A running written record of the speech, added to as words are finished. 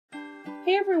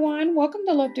Hey everyone, welcome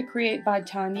to Love to Create by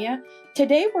Tonya.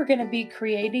 Today we're going to be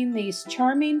creating these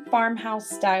charming farmhouse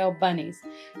style bunnies.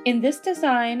 In this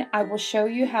design, I will show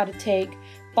you how to take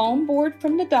foam board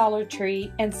from the Dollar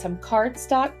Tree and some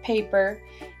cardstock paper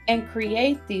and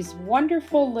create these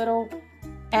wonderful little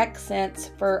accents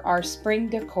for our spring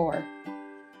decor.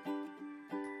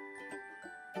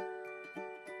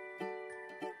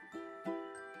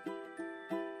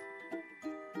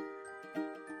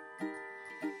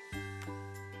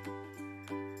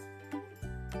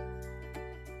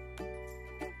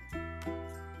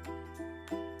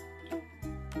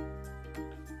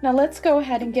 Now let's go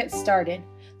ahead and get started.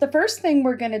 The first thing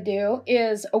we're going to do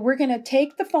is we're going to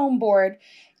take the foam board,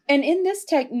 and in this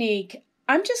technique,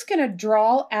 I'm just going to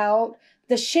draw out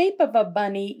the shape of a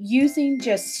bunny using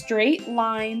just straight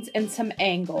lines and some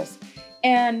angles.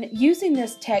 And using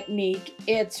this technique,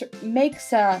 it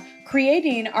makes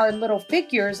creating our little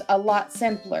figures a lot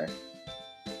simpler.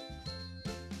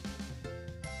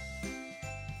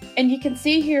 And you can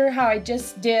see here how I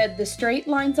just did the straight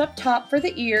lines up top for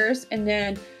the ears, and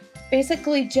then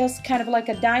basically just kind of like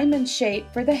a diamond shape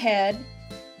for the head.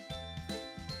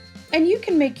 And you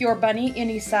can make your bunny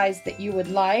any size that you would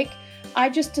like. I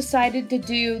just decided to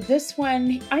do this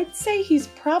one. I'd say he's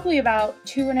probably about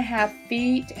 2.5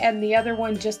 feet, and the other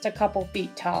one just a couple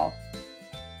feet tall.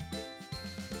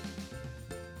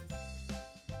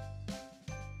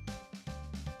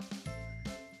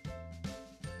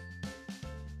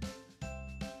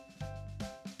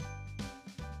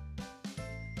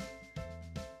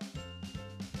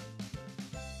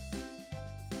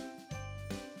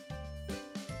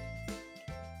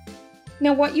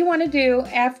 Now what you want to do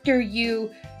after you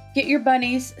get your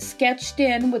bunnies sketched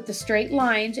in with the straight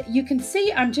lines, you can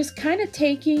see I'm just kind of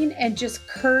taking and just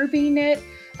curving it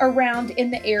around in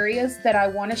the areas that I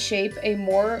want to shape a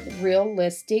more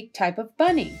realistic type of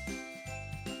bunny.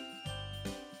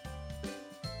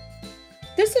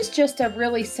 This is just a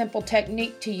really simple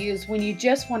technique to use when you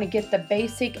just want to get the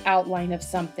basic outline of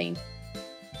something.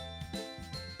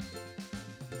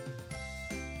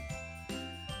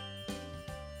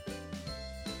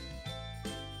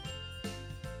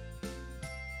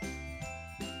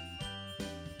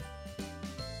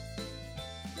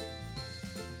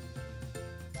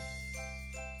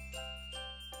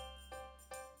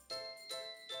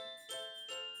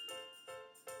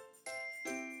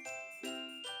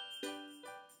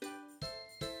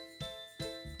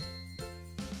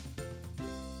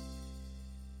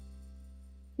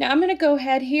 Now I'm going to go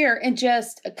ahead here and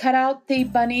just cut out the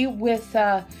bunny with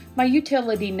my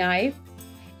utility knife.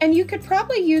 And you could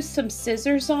probably use some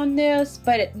scissors on this,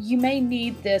 but you may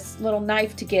need this little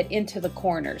knife to get into the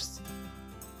corners.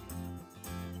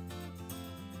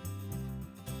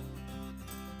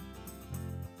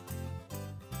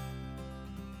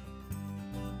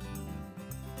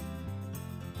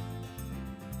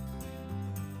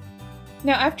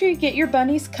 Now after you get your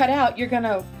bunnies cut out, you're going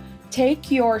to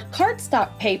take your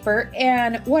cardstock paper,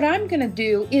 and what I'm going to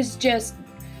do is just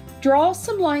draw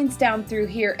some lines down through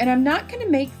here, and I'm not going to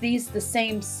make these the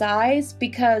same size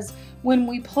because when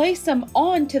we place them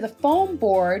onto the foam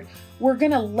board, we're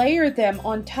going to layer them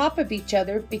on top of each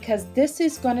other because this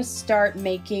is going to start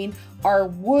making our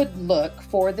wood look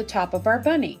for the top of our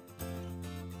bunny.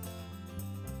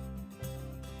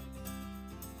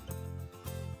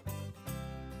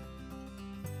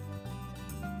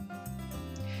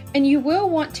 And you will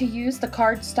want to use the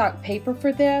cardstock paper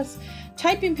for this.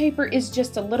 Typing paper is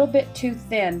just a little bit too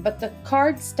thin, but the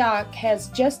cardstock has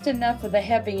just enough of the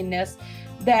heaviness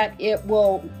that it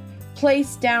will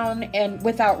place down and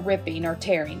without ripping or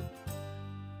tearing.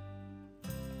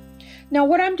 Now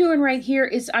what I'm doing right here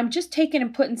is I'm just taking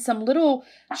and putting some little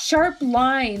sharp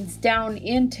lines down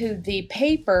into the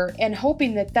paper and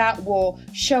hoping that that will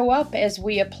show up as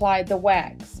we apply the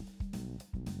wax.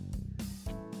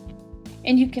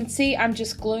 And you can see I'm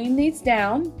just gluing these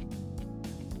down.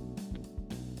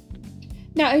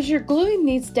 Now as you're gluing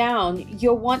these down,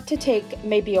 you'll want to take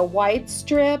maybe a wide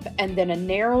strip and then a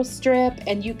narrow strip,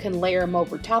 and you can layer them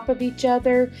over top of each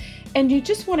other. And you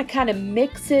just want to kind of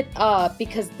mix it up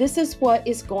because this is what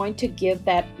is going to give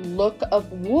that look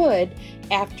of wood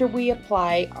after we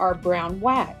apply our brown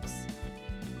wax.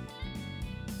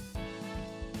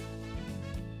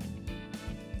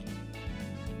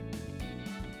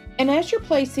 And as you're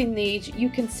placing these, you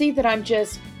can see that I'm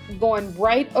just going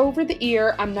right over the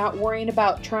ear. I'm not worrying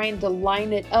about trying to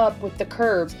line it up with the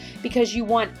curves because you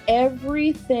want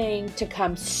everything to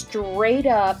come straight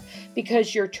up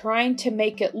because you're trying to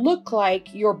make it look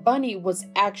like your bunny was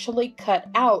actually cut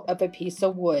out of a piece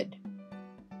of wood.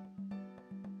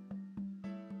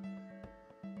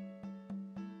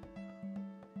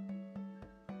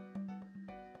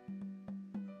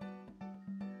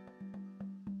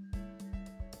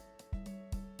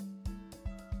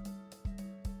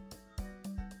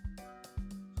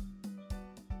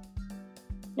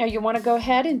 Now you want to go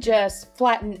ahead and just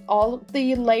flatten all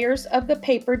the layers of the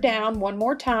paper down one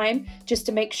more time, just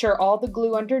to make sure all the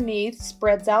glue underneath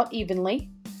spreads out evenly.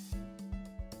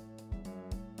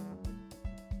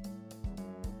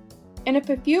 And if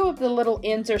a few of the little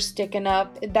ends are sticking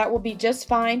up, that will be just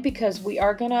fine, because we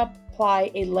are going to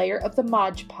apply a layer of the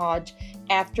Mod Podge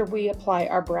after we apply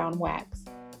our brown wax.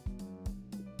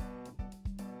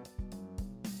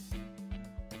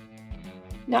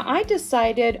 Now I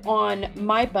decided on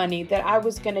my bunny that I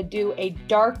was going to do a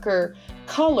darker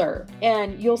color,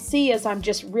 and you'll see as I'm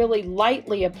just really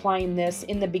lightly applying this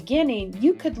in the beginning.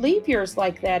 You could leave yours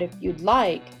like that if you'd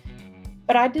like,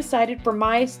 but I decided for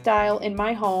my style in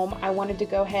my home I wanted to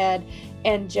go ahead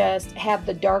and just have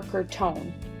the darker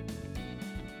tone.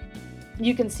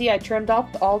 You can see I trimmed off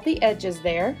all the edges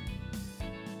there.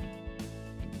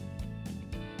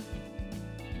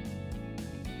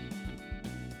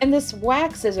 And this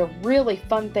wax is a really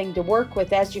fun thing to work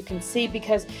with, as you can see,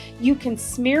 because you can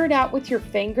smear it out with your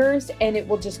fingers and it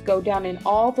will just go down in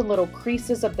all the little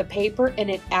creases of the paper, and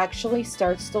it actually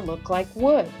starts to look like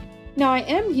wood. Now I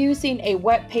am using a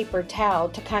wet paper towel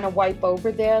to kind of wipe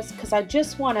over this, because I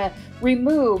just want to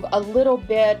remove a little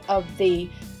bit of the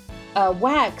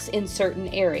wax in certain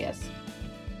areas.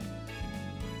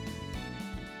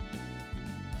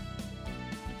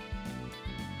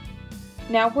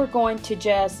 Now we're going to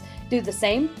just do the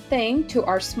same thing to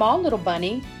our small little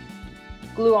bunny.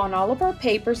 Glue on all of our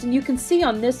papers, and you can see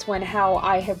on this one how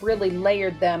I have really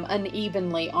layered them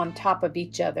unevenly on top of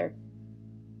each other.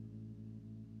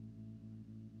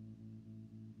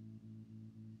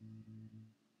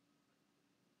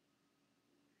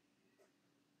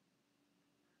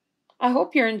 I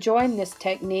hope you're enjoying this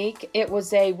technique. It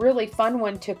was a really fun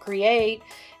one to create,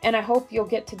 and I hope you'll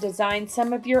get to design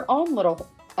some of your own little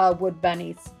wood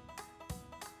bunnies.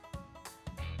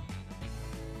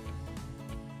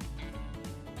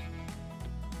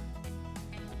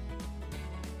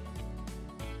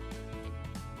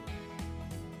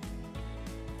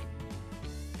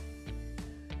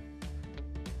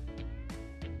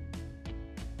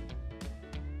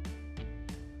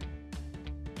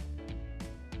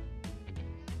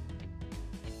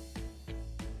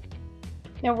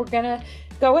 Now we're going to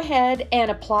go ahead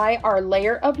and apply our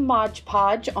layer of Mod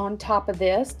Podge on top of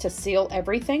this to seal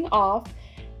everything off.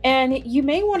 And you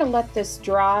may want to let this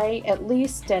dry at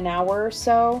least an hour or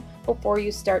so before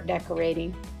you start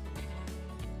decorating.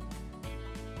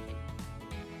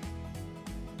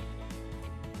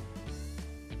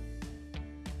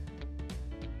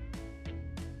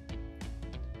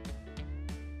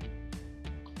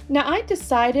 Now I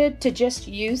decided to just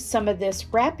use some of this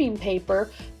wrapping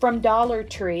paper from Dollar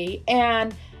Tree,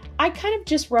 and I kind of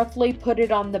just roughly put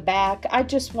it on the back. I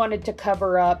just wanted to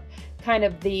cover up kind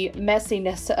of the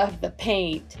messiness of the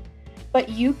paint. But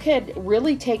you could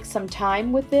really take some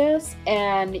time with this,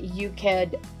 and you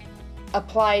could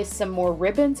apply some more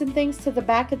ribbons and things to the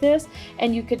back of this,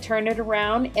 and you could turn it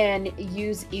around and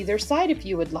use either side if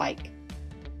you would like.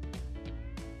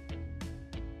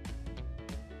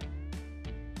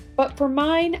 But for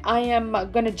mine, I am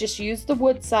going to just use the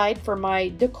wood side for my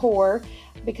decor,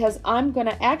 because I'm going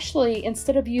to actually,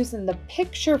 instead of using the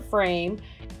picture frame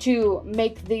to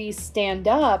make these stand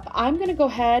up, I'm going to go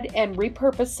ahead and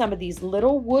repurpose some of these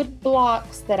little wood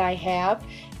blocks that I have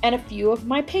and a few of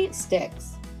my paint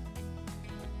sticks.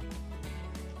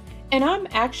 And I'm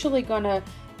actually going to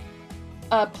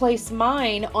place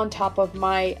mine on top of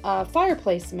my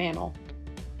fireplace mantle.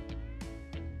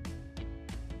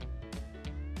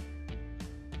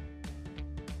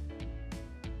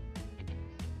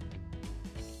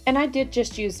 And I did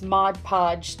just use Mod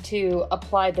Podge to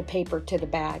apply the paper to the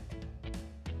back.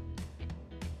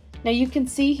 Now you can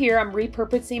see here I'm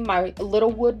repurposing my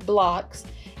little wood blocks,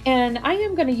 and I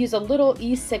am going to use a little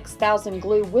E6000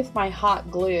 glue with my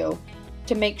hot glue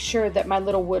to make sure that my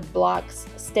little wood blocks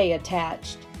stay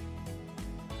attached.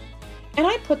 And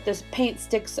I put this paint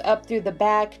sticks up through the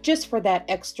back just for that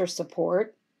extra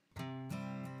support.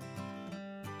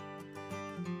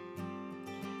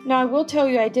 Now I will tell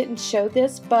you I didn't show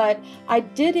this, but I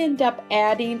did end up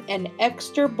adding an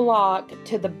extra block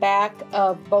to the back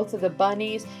of both of the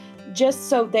bunnies, just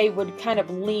so they would kind of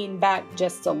lean back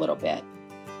just a little bit.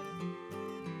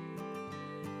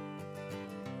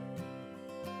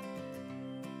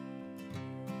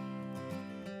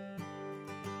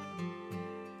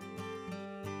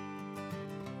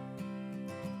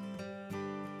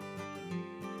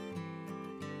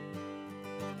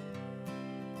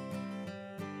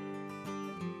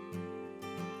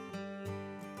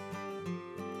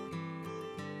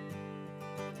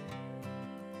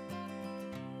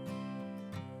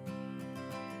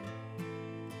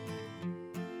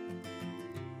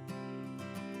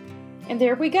 And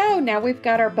there we go. Now we've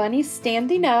got our bunnies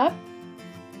standing up.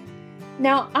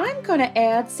 Now I'm going to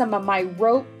add some of my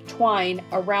rope twine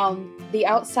around the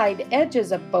outside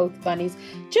edges of both bunnies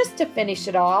just to finish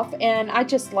it off, and I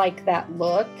just like that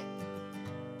look.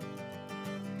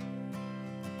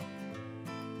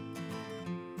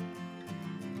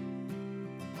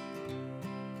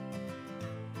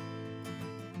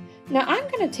 Now I'm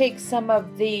going to take some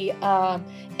of the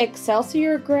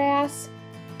Excelsior grass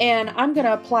and I'm going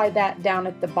to apply that down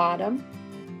at the bottom.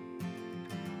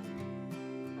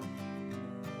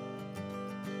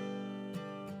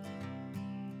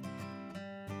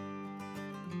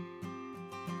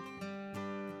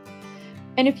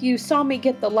 And if you saw me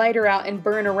get the lighter out and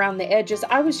burn around the edges,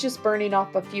 I was just burning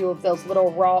off a few of those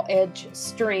little raw edge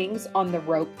strings on the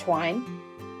rope twine.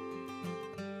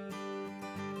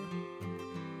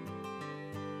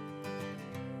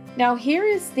 Now here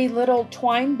is the little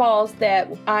twine balls that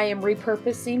I am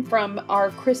repurposing from our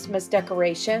Christmas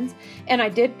decorations, and I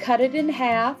did cut it in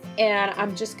half, and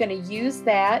I'm just going to use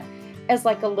that as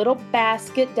like a little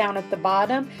basket down at the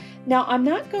bottom. Now I'm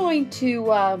not going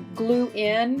to glue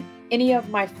in any of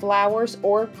my flowers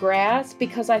or grass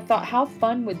because I thought how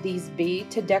fun would these be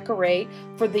to decorate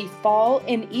for the fall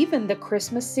and even the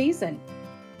Christmas season.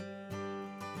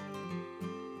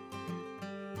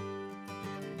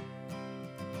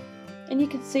 And you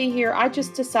can see here, I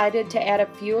just decided to add a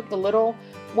few of the little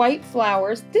white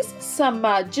flowers. This is some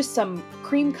just some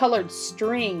cream colored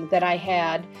string that I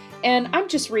had, and I'm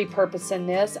just repurposing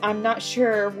this. I'm not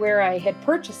sure where I had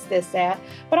purchased this at,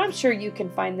 but I'm sure you can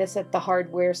find this at the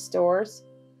hardware stores.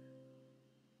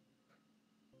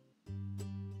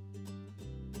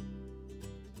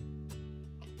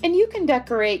 And you can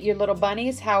decorate your little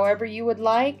bunnies however you would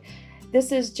like.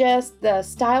 This is just the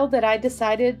style that I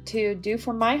decided to do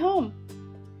for my home.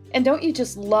 And don't you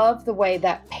just love the way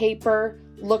that paper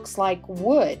looks like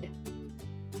wood?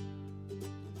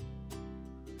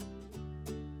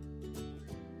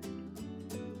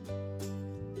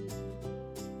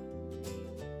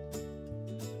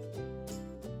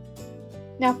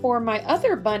 Now for my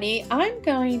other bunny, I'm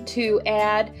going to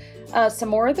add some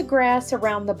more of the grass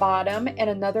around the bottom and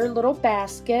another little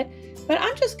basket, but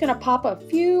I'm just going to pop a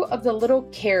few of the little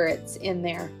carrots in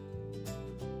there.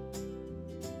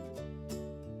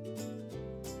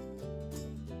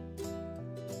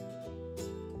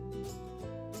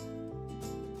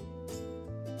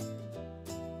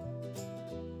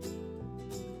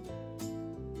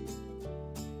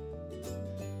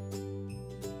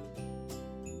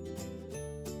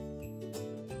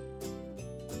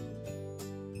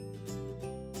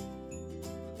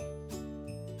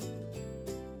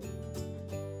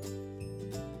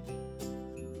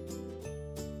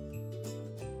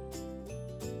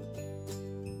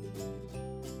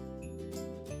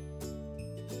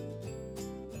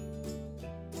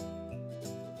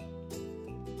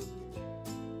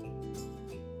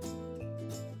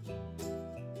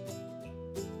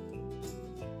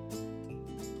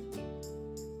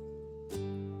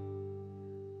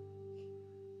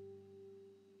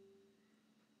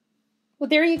 Well,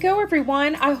 there you go,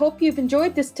 everyone. I hope you've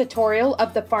enjoyed this tutorial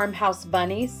of the Farmhouse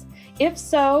bunnies. If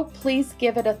so, please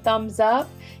give it a thumbs up.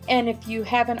 And if you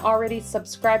haven't already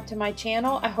subscribed to my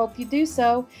channel, I hope you do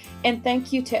so. And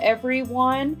thank you to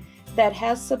everyone that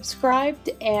has subscribed,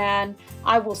 and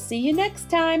I will see you next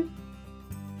time.